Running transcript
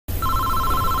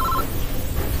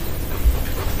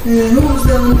Man, who was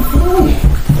that on the phone?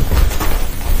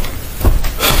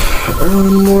 Early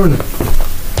in the morning.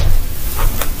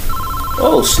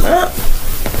 Oh, snap.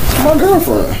 It's my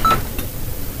girlfriend.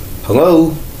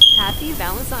 Hello? Happy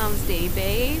Valentine's Day,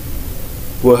 babe.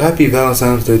 Well, happy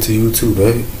Valentine's Day to you too,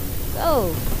 babe.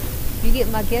 So, you get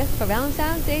my gift for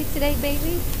Valentine's Day today,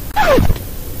 baby?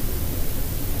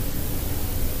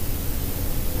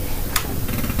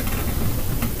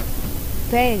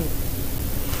 Babe,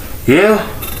 Yeah?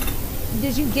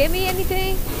 did you get me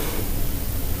anything?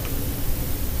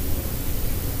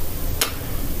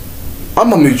 I'm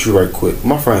gonna meet you right quick.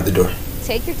 My friend at the door.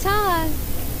 Take your time.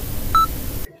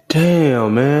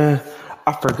 Damn, man.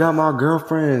 I forgot my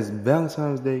girlfriend's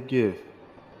Valentine's Day gift.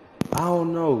 I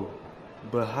don't know,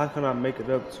 but how can I make it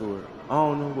up to her? I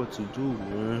don't know what to do,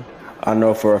 man. I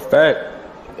know for a fact,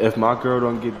 if my girl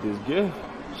don't get this gift,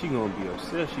 she gonna be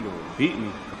upset. She gonna beat me.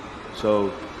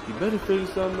 So you better figure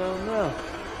something out now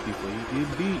before you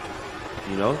get beat.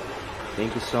 You know?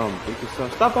 Think of something. Think of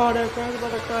something. Stop all that crying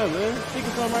about that crying, man. Think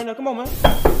of something right now. Come on, man.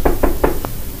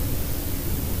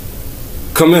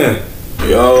 Come in.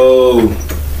 Yo.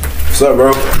 What's up,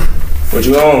 bro? What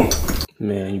you on?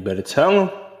 Man, you better tell him.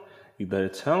 You better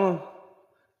tell him.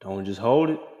 Don't just hold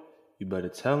it. You better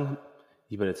tell him.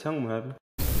 You better tell him what happened.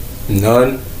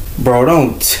 None. Bro,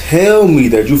 don't tell me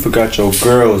that you forgot your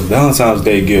girl's Valentine's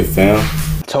Day gift, fam.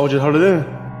 Told you to hold it in.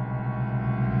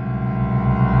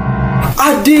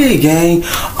 I did, gang.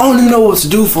 I don't even know what to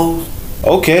do, folks.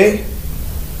 Okay.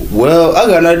 Well, I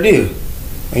got an idea.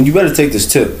 And you better take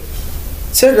this tip.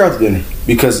 Take her out to dinner.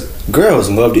 Because girls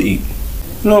love to eat.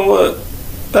 You know what?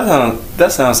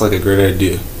 That sounds like a great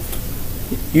idea.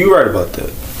 You right about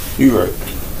that. You right.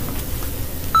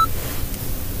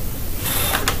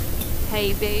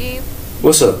 Hey, babe.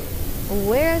 What's up?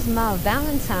 Where's my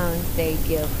Valentine's Day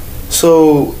gift?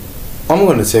 So, I'm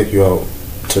gonna take you out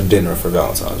to dinner for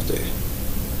Valentine's Day.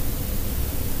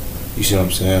 You see what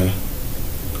I'm saying?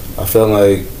 I feel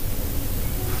like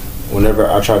whenever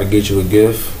I try to get you a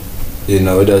gift, you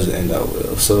know, it doesn't end out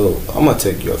well. So, I'm gonna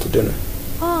take you out to dinner.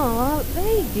 Oh,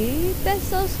 baby, that's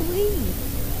so sweet.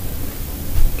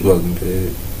 Welcome,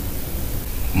 babe.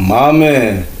 My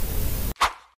man.